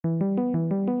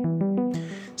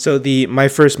So the My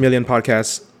First Million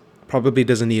podcast probably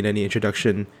doesn't need any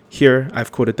introduction here.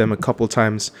 I've quoted them a couple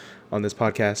times on this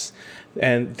podcast,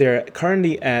 and they're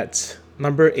currently at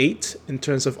number 8 in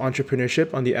terms of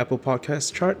entrepreneurship on the Apple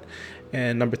Podcast chart,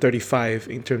 and number 35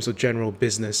 in terms of general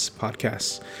business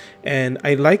podcasts. And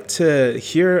I like to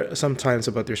hear sometimes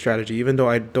about their strategy, even though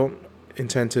I don't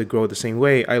intend to grow the same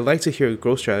way. I like to hear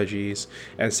growth strategies,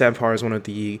 and Sam Parr is one of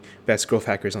the best growth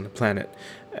hackers on the planet.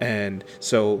 And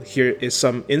so here is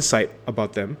some insight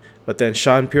about them. But then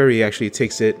Shaan Puri actually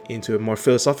takes it into a more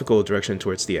philosophical direction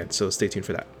towards the end. So stay tuned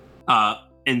for that.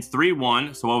 In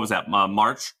 3-1, so what was that?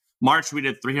 March, we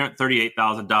did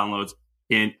 338,000 downloads.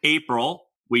 In April,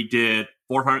 we did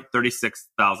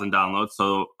 436,000 downloads.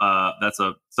 So that's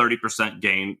a 30%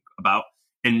 gain about.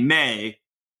 In May,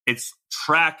 it's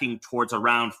tracking towards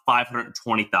around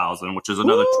 520,000, which is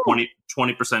another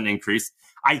 20% increase.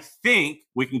 I think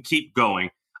we can keep going.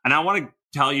 And I want to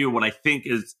tell you what I think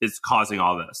is causing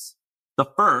all this. The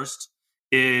first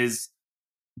is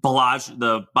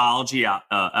the biology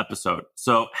episode.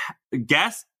 So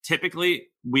guests typically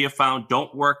we have found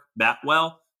don't work that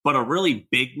well, but a really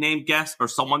big name guest or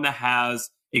someone that has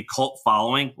a cult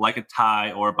following like a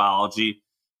Ty or a biology,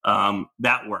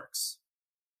 that works.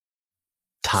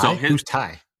 Ty? So Who's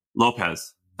Ty?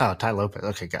 Lopez. Oh, Ty Lopez.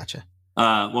 Okay, gotcha.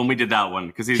 When we did that one,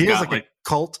 because he has got like a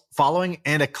cult following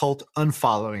and a cult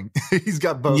unfollowing. He's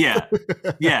got both.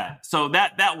 Yeah. So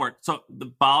that worked. So the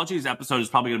biology's episode is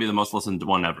probably going to be the most listened to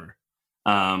one ever.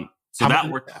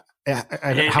 Worked.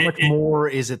 How much more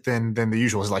is it than the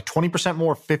usual? Is it like 20%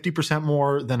 more, 50%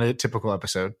 more than a typical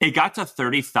episode? It got to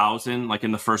 30,000 like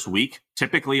in the first week.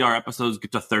 Typically, our episodes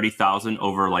get to 30,000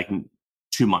 over like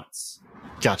 2 months.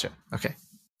 Gotcha. Okay.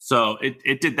 So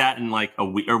it did that in like a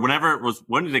week or whenever it was.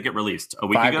 When did it get released? A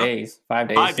week ago? 5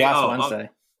 days. Last Wednesday.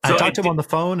 I talked to him on the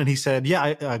phone and he said,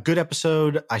 yeah, good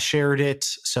episode. I shared it.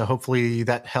 So hopefully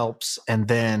that helps. And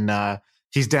then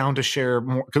he's down to share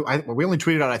more. We only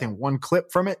tweeted out, I think, one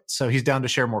clip from it. So he's down to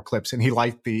share more clips. And he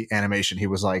liked the animation. He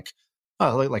was like,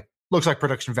 oh, like looks like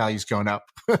production value's going up.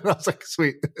 I was like,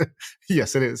 sweet.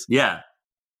 Yes, it is. Yeah.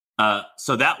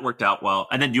 So that worked out well.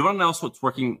 And then you want to know what's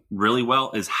working really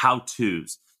well is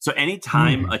how-tos. So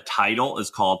anytime a title is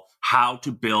called how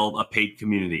to build a paid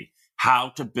community, how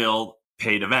to build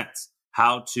paid events,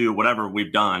 how to whatever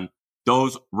we've done,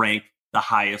 those rank the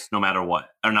highest no matter what,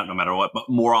 or not no matter what, but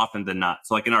more often than not.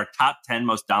 So like in our top 10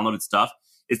 most downloaded stuff,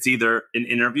 it's either an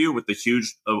interview with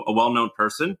a well-known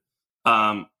person,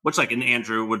 which like an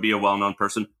Andrew would be a well-known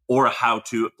person, or a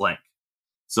how-to blank.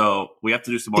 So we have to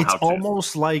do some more. It's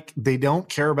almost like they don't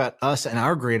care about us and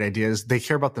our great ideas. They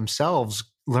care about themselves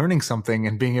learning something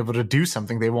and being able to do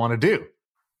something they want to do.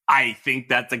 I think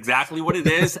that's exactly what it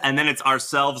is. And then it's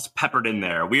ourselves peppered in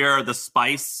there. We are the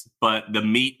spice, but the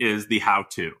meat is the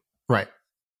how-to. Right.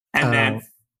 And then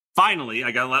finally,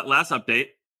 I got a last update.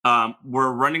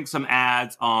 We're running some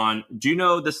ads on, do you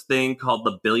know this thing called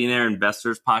the Billionaire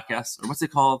Investors Podcast? Or what's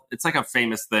it called? It's like a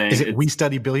famous thing. Is it We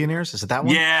Study Billionaires? Is it that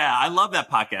one? Yeah, I love that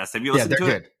podcast. Have you listened to it?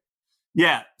 Good.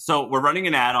 Yeah. So we're running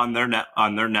an ad on their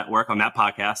network, on that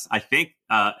podcast. I think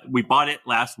we bought it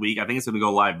last week. I think it's going to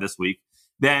go live this week.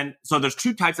 So there's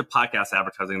 2 types of podcast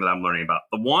advertising that I'm learning about.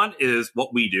 The one is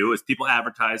what we do is people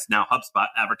advertise. Now HubSpot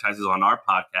advertises on our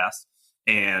podcast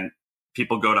and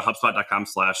people go to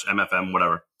HubSpot.com/MFM,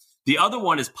 whatever. The other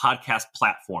one is podcast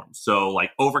platforms. So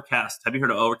like Overcast. Have you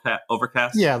heard of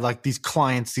Overcast? Yeah, like these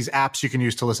clients, these apps you can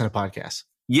use to listen to podcasts.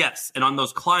 Yes. And on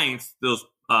those clients, those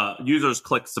users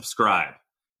click subscribe.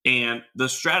 And the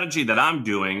strategy that I'm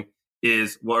doing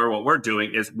is, what we're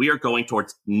doing is we are going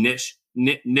towards niche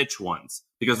ones,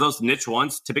 because those niche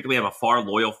ones typically have a far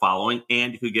loyal following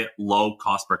and you could get low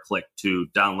cost per click to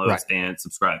downloads and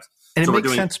subscribes. And it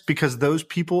makes sense because those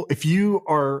people, if you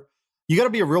got to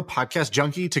be a real podcast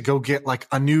junkie to go get like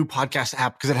a new podcast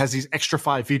app because it has these extra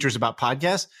 5 features about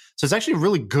podcasts. So it's actually a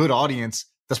really good audience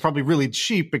that's probably really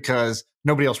cheap because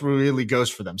nobody else really goes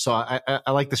for them. So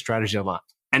I like the strategy a lot.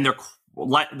 And they're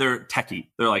techie.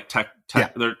 They're like tech.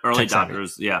 They're early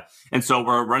adopters. Yeah. And so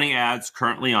we're running ads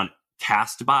currently on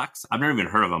Castbox. I've never even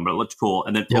heard of them, but it looks cool.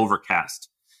 And then Overcast.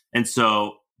 And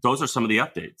so those are some of the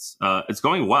updates. It's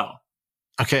going well.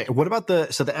 Okay. What about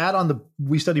the ad on the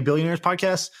We Study Billionaires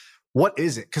podcast? What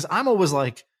is it? Because I'm always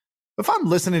like, if I'm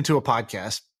listening to a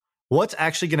podcast, what's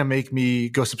actually going to make me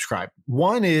go subscribe?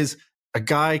 One is a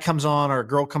guy comes on or a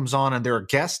girl comes on and they're a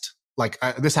guest. Like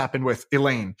this happened with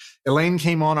Elaine. Elaine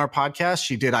came on our podcast.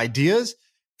 She did ideas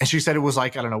and she said it was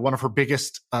like, I don't know, one of her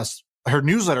biggest, her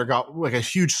newsletter got like a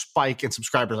huge spike in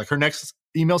subscribers. Like her next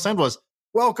email send was,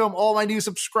 welcome all my new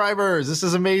subscribers. This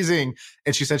is amazing.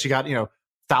 And she said she got,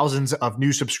 thousands of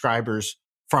new subscribers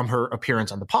from her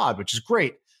appearance on the pod, which is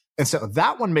great. And so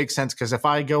that one makes sense because if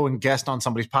I go and guest on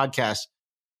somebody's podcast,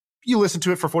 you listen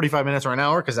to it for 45 minutes or an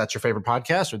hour because that's your favorite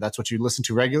podcast or that's what you listen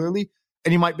to regularly.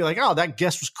 And you might be like, oh, that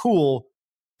guest was cool.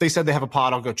 They said they have a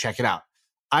pod. I'll go check it out.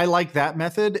 I like that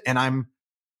method. And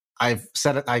I've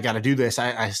said it. I got to do this.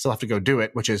 I still have to go do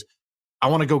it, which is I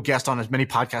want to go guest on as many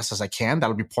podcasts as I can.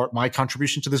 That'll be my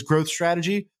contribution to this growth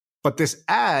strategy. But this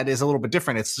ad is a little bit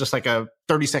different. It's just like a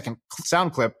 30-second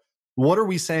sound clip. What are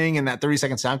we saying in that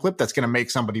 30-second sound clip that's going to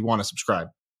make somebody want to subscribe?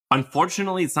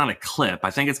 Unfortunately, it's not a clip.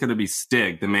 I think it's going to be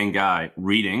Stig, the main guy,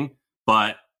 reading.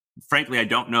 But frankly, I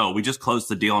don't know. We just closed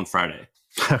the deal on Friday.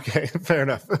 Okay, fair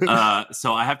enough.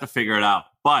 So I have to figure it out.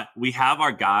 But we have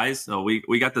our guys. So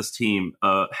we got this team,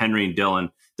 Henry and Dylan.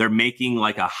 They're making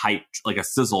like a hype, like a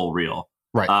sizzle reel.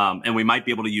 Right. And we might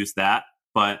be able to use that.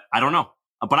 But I don't know.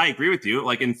 But I agree with you.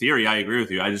 Like in theory, I agree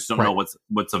with you. I just don't know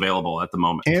what's available at the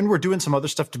moment. And we're doing some other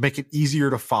stuff to make it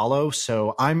easier to follow.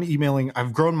 So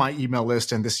I've grown my email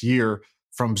list in this year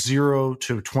from 0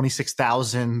 to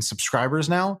 26,000 subscribers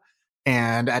now.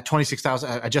 And at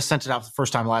 26,000, I just sent it out for the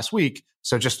first time last week.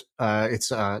 So it's just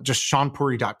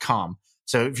ShaanPuri.com.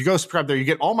 So if you go subscribe there, you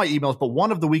get all my emails. But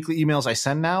one of the weekly emails I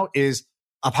send now is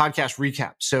a podcast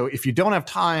recap. So if you don't have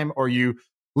time or you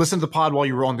listen to the pod while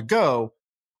you were on the go,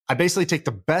 I basically take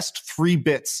the best 3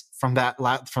 bits from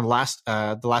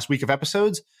the last week of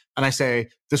episodes, and I say,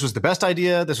 this was the best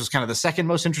idea, this was kind of the second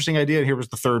most interesting idea, and here was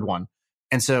the third one.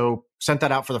 And so sent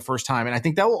that out for the first time. And I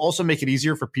think that will also make it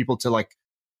easier for people to like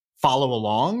follow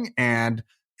along. And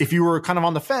if you were kind of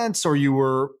on the fence or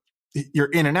you're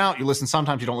in and out, you listen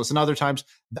sometimes, you don't listen other times,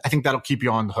 I think that'll keep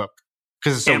you on the hook.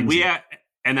 Because it's so easy.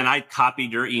 And then I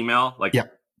copied your email,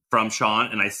 from Shaan,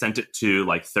 and I sent it to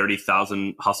like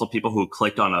 30,000 hustle people who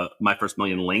clicked on My First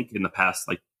Million link in the past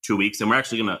like 2 weeks. And we're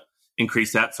actually going to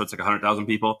increase that. So it's like 100,000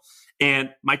 people. And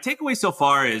my takeaway so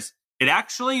far is it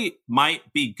actually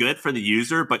might be good for the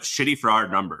user, but shitty for our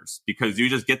numbers because you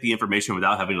just get the information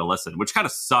without having to listen, which kind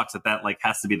of sucks that like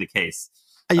has to be the case.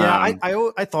 Yeah,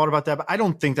 I thought about that, but I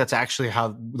don't think that's actually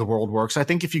how the world works. I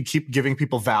think if you keep giving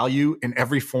people value in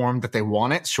every form that they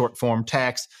want it, short form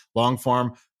text, long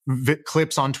form,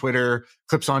 clips on Twitter,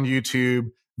 clips on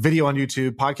YouTube, video on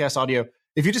YouTube, podcast audio.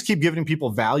 If you just keep giving people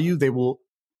value, they will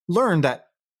learn that,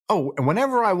 and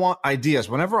whenever I want ideas,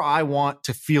 whenever I want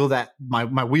to feel that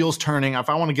my wheels turning, if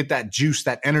I want to get that juice,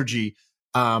 that energy,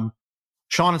 Shaan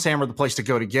and Sam are the place to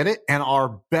go to get it. And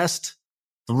our best,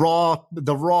 the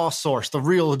raw source, the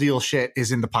real deal shit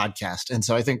is in the podcast. And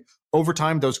so I think over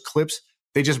time, those clips,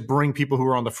 they just bring people who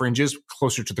are on the fringes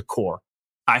closer to the core.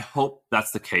 I hope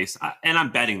that's the case. And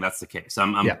I'm betting that's the case.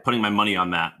 I'm putting my money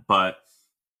on that. But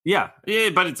yeah,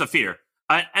 but it's a fear.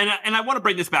 And I want to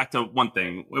bring this back to one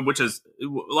thing, which is a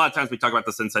lot of times we talk about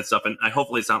this inside stuff, and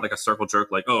hopefully it's not like a circle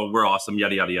jerk, like, oh, we're awesome,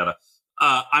 yada, yada, yada.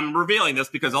 I'm revealing this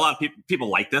because a lot of people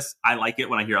like this. I like it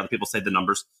when I hear other people say the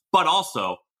numbers. But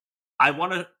also, I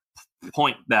want to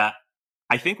point that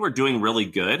I think we're doing really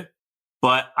good,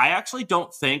 but I actually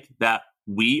don't think that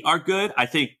we are good. I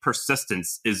think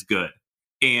persistence is good.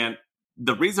 And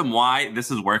the reason why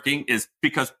this is working is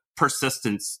because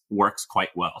persistence works quite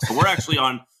well. So we're actually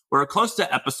we're close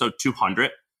to episode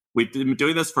 200. We've been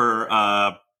doing this for,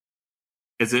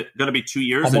 is it going to be 2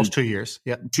 years? Almost 2 years.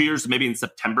 Yeah. 2 years, maybe in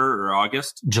September or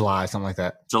August. July, something like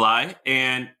that. July.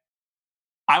 And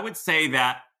I would say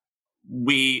that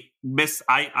we miss,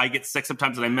 I get sick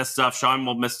sometimes and I miss stuff. Shaan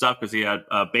will miss stuff because he had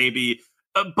a baby.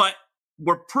 But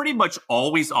we're pretty much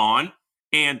always on.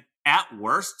 And at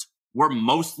worst, we're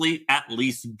mostly at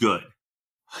least good.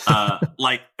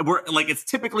 It's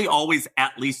typically always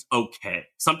at least okay.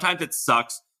 Sometimes it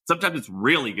sucks. Sometimes it's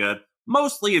really good.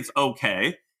 Mostly it's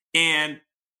okay. And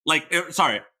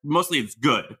mostly it's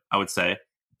good, I would say.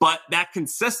 But that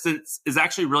consistency is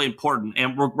actually really important.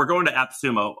 And we're going to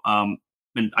AppSumo,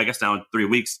 I guess now in 3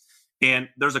 weeks. And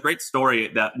there's a great story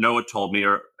that Noah told me,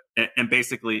 and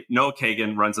basically Noah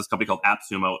Kagan runs this company called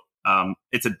AppSumo.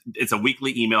 It's a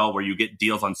weekly email where you get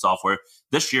deals on software.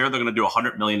 This year, they're going to do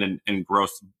 100 million in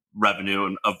gross revenue,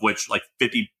 and of which like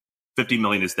 50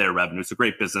 million is their revenue. It's a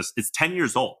great business. It's 10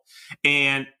 years old.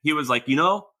 And he was like,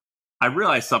 I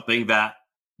realized something, that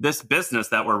this business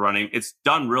that we're running, it's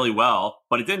done really well,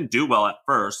 but it didn't do well at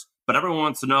first. But everyone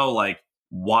wants to know, like,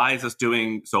 why is this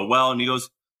doing so well? And he goes,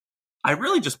 I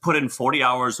really just put in 40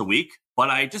 hours a week,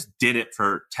 but I just did it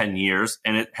for 10 years.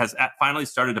 And it has finally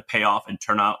started to pay off and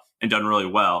turn out and done really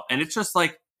well. And it's just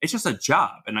a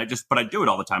job. But I do it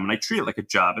all the time and I treat it like a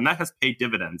job, and that has paid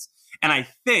dividends. And I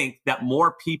think that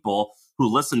more people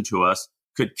who listen to us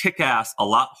could kick ass a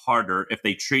lot harder if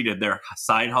they treated their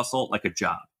side hustle like a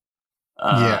job.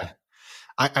 Yeah.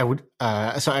 I would,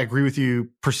 so I agree with you.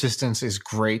 Persistence is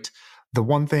great. The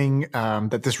one thing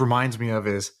that this reminds me of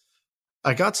is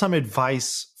I got some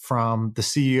advice from the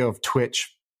CEO of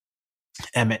Twitch,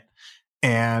 Emmett,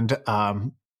 and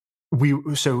so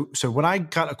when I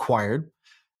got acquired,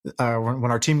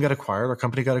 when our team got acquired, our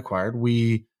company got acquired,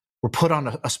 we were put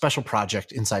on a special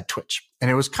project inside Twitch,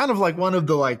 and it was kind of like one of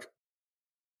the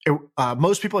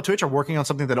most people at Twitch are working on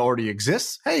something that already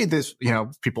exists. Hey,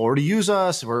 people already use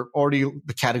us. We're already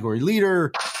the category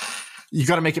leader. You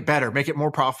got to make it better, make it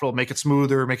more profitable, make it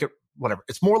smoother, make it whatever.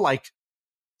 It's more like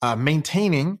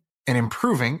maintaining and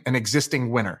improving an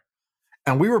existing winner.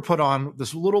 And we were put on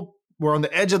we're on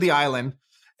the edge of the island,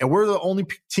 and we're the only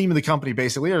team in the company,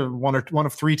 basically, or one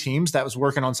of three teams that was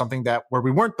working on something where we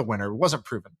weren't the winner. It wasn't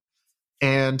proven.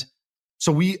 And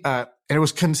so and it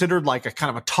was considered like a kind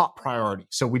of a top priority.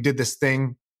 So we did this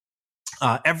thing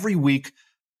every week.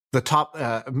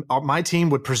 My team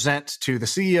would present to the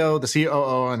CEO, the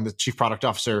COO, and the chief product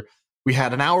officer. We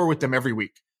had an hour with them every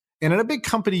week. And in a big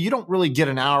company, you don't really get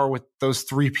an hour with those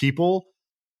three people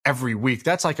every week.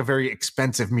 That's like a very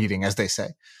expensive meeting, as they say.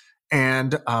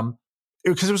 And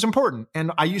because it was important.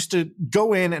 And I used to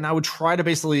go in and I would try to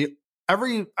basically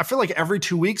I feel like every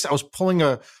 2 weeks I was pulling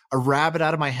a rabbit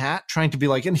out of my hat, trying to be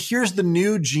like, and here's the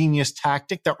new genius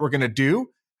tactic that we're going to do.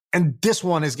 And this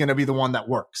one is going to be the one that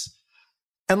works.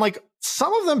 And like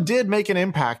some of them did make an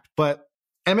impact, but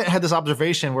Emmett had this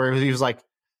observation where he was like,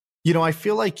 I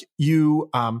feel like you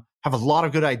have a lot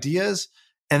of good ideas.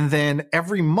 And then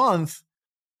every month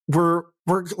we're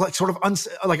like sort of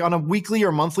like on a weekly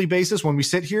or monthly basis when we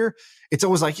sit here, it's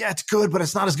always like, yeah, it's good, but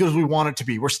it's not as good as we want it to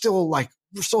be. We're still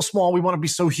small. We want to be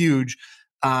so huge.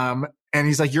 And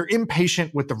he's like, you're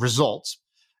impatient with the results.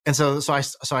 And so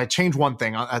I changed one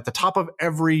thing at the top of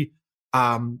every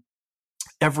update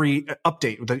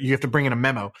that you have to bring in a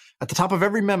memo. At the top of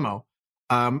every memo,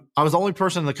 I was the only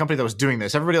person in the company that was doing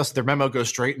this. Everybody else, their memo goes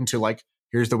straight into like,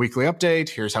 here's the weekly update.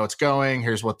 Here's how it's going.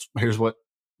 Here's what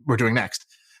we're doing next.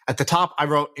 At the top, I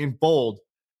wrote in bold,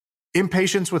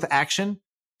 impatience with action,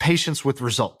 patience with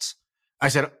results. I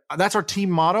said, that's our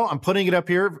team motto. I'm putting it up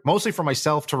here mostly for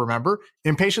myself to remember.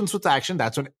 Impatience with action.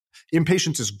 That's when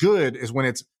impatience is good, is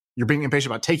when you're being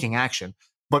impatient about taking action.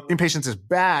 But impatience is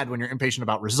bad when you're impatient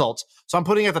about results. So I'm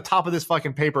putting it at the top of this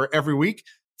fucking paper every week.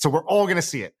 So we're all going to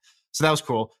see it. So that was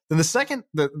cool. Then the second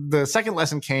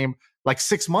lesson came like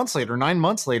 6 months later, 9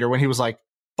 months later, when he was like,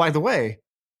 by the way,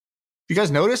 you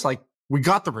guys notice, like, we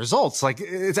got the results. Like,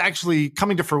 it's actually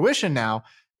coming to fruition now.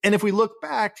 And if we look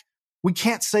back, we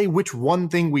can't say which one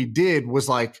thing we did was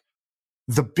like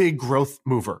the big growth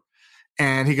mover.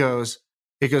 And he goes,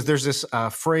 there's this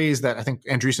phrase that I think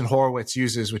Andreessen Horowitz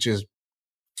uses, which is,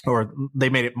 or they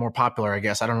made it more popular, I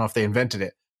guess. I don't know if they invented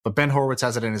it, but Ben Horowitz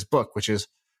has it in his book, which is,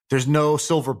 there's no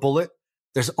silver bullet.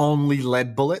 There's only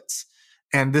lead bullets.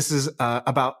 And this is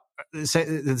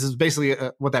basically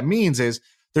what that means is,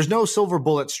 there's no silver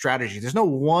bullet strategy. There's no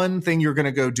one thing you're going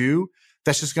to go do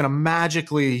that's just going to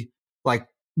magically like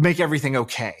make everything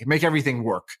okay, make everything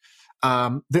work.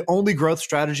 The only growth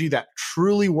strategy that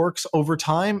truly works over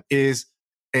time is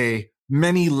a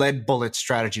many lead bullet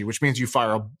strategy, which means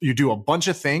you do a bunch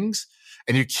of things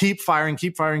and you keep firing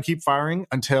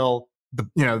until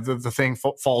the thing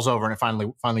falls over and it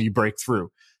finally you break through.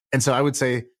 And so I would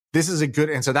say this is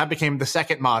and so that became the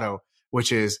second motto,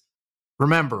 which is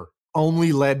remember,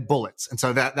 only lead bullets. And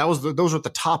so those were at the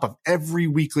top of every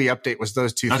weekly update, was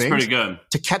those two things. That's pretty good.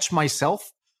 To catch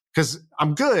myself, because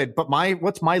I'm good, but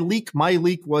what's my leak? My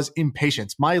leak was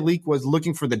impatience. My leak was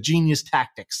looking for the genius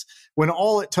tactics when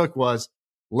all it took was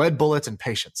lead bullets and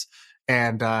patience.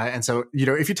 And so,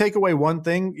 if you take away one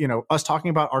thing, us talking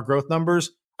about our growth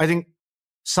numbers, I think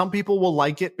some people will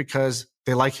like it because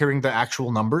they like hearing the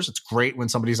actual numbers. It's great when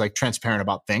somebody's like transparent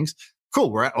about things. Cool,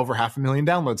 we're at over 500,000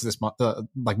 downloads this month,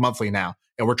 like monthly now,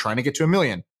 and we're trying to get to 1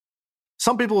 million.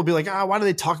 Some people will be like, why do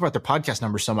they talk about their podcast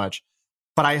numbers so much?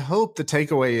 But I hope the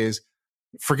takeaway is,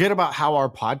 forget about how our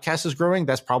podcast is growing.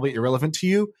 That's probably irrelevant to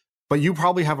you, but you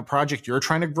probably have a project you're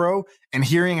trying to grow, and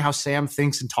hearing how Sam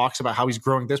thinks and talks about how he's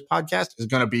growing this podcast is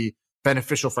going to be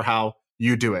beneficial for how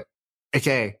you do it,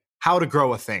 aka how to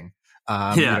grow a thing.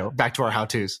 Back to our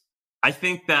how-tos. I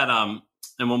think that,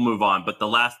 and we'll move on, but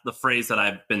the phrase that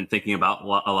I've been thinking about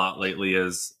a lot lately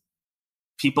is,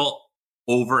 people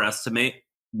overestimate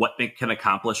what they can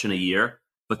accomplish in a year,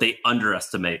 but they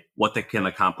underestimate what they can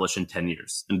accomplish in 10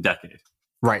 years, in a decade.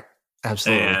 Right.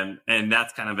 Absolutely. And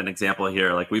that's kind of an example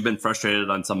here. Like, we've been frustrated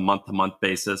on some month-to-month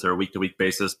basis or week-to-week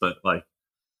basis, but like,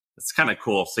 it's kind of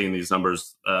cool seeing these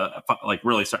numbers like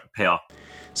really start to pay off.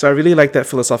 So I really like that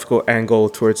philosophical angle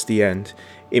towards the end.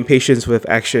 Impatience with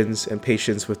actions and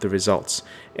patience with the results.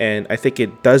 And I think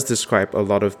it does describe a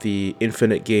lot of the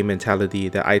infinite game mentality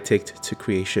that I take to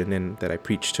creation and that I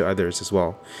preach to others as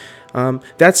well.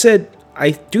 That said,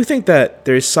 I do think that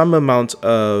there's some amount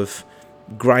of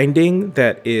grinding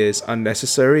that is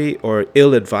unnecessary or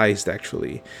ill-advised,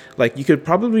 actually. Like, you could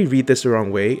probably read this the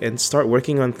wrong way and start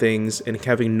working on things and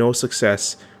having no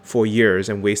success for years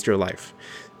and waste your life.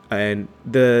 And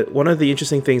one of the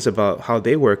interesting things about how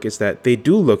they work is that they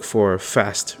do look for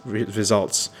fast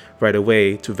results right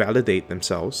away to validate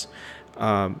themselves.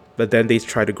 But then they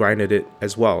try to grind at it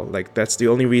as well. Like, that's the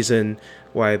only reason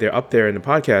why they're up there in the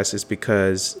podcast, is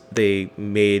because they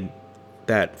made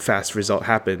that fast result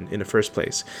happen in the first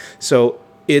place. So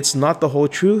it's not the whole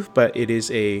truth, but it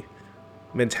is a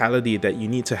mentality that you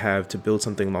need to have to build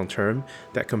something long term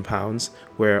that compounds,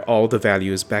 where all the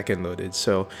value is back end loaded.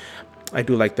 So I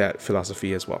do like that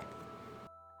philosophy as well.